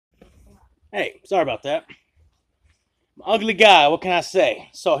Hey, sorry about that. I'm an ugly guy, what can I say?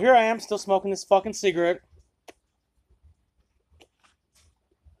 So here I am, still smoking this fucking cigarette.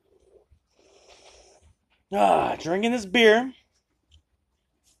 Drinking this beer.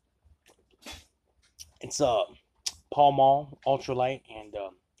 It's Pall Mall Ultralight and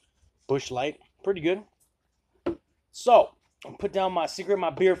Bush Light. Pretty good. So, I'll put down my cigarette, my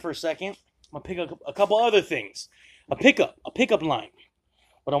beer for a second. I'm gonna pick up a couple other things. A pickup line.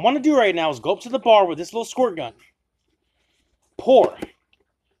 What I want to do right now is go up to the bar with this little squirt gun. Pour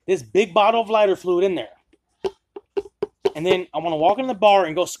this big bottle of lighter fluid in there. And then I want to walk in the bar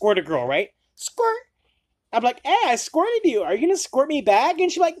and go squirt a girl, right? Squirt. I'm like, hey, I squirted you. Are you going to squirt me back?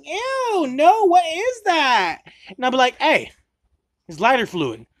 And she's like, ew, no, what is that? And I'll be like, hey, it's lighter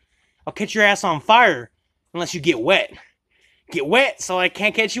fluid. I'll catch your ass on fire unless you get wet. Get wet so I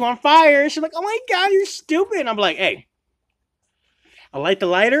can't catch you on fire. She's like, oh my God, you're stupid. And I'm like, hey, I'll light the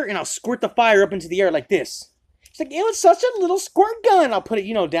lighter and I'll squirt the fire up into the air like this. She's like, ew, it's such a little squirt gun. I'll put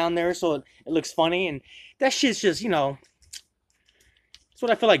it, down there so it looks funny. And that shit's just, that's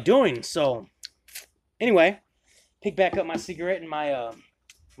what I feel like doing. So, anyway, pick back up my cigarette and my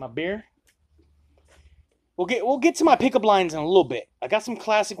beer. We'll get to my pickup lines in a little bit. I got some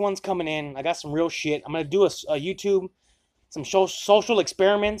classic ones coming in. I got some real shit. I'm gonna do a YouTube, some social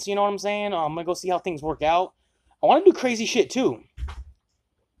experiments. You know what I'm saying? I'm gonna go see how things work out. I want to do crazy shit too.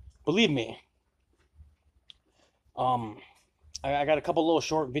 Believe me. I got a couple little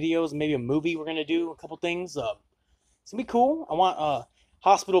short videos, maybe a movie we're gonna do. A couple things. It's gonna be cool. I want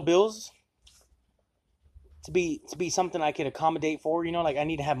hospital bills to be something I could accommodate for. Like I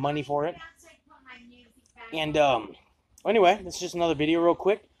need to have money for it. And anyway, this is just another video real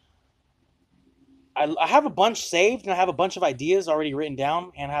quick. I have a bunch saved and I have a bunch of ideas already written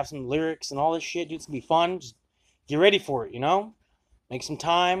down and I have some lyrics and all this shit. Dude, it's gonna be fun. Just get ready for it. Make some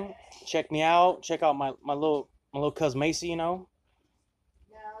time. Check me out. Check out my little cuz Macy. No,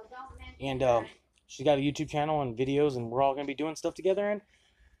 don't mention And that. she's got a YouTube channel and videos, and we're all gonna be doing stuff together. And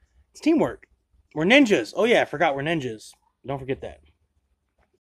it's teamwork. We're ninjas. Oh yeah, I forgot we're ninjas. Don't forget that.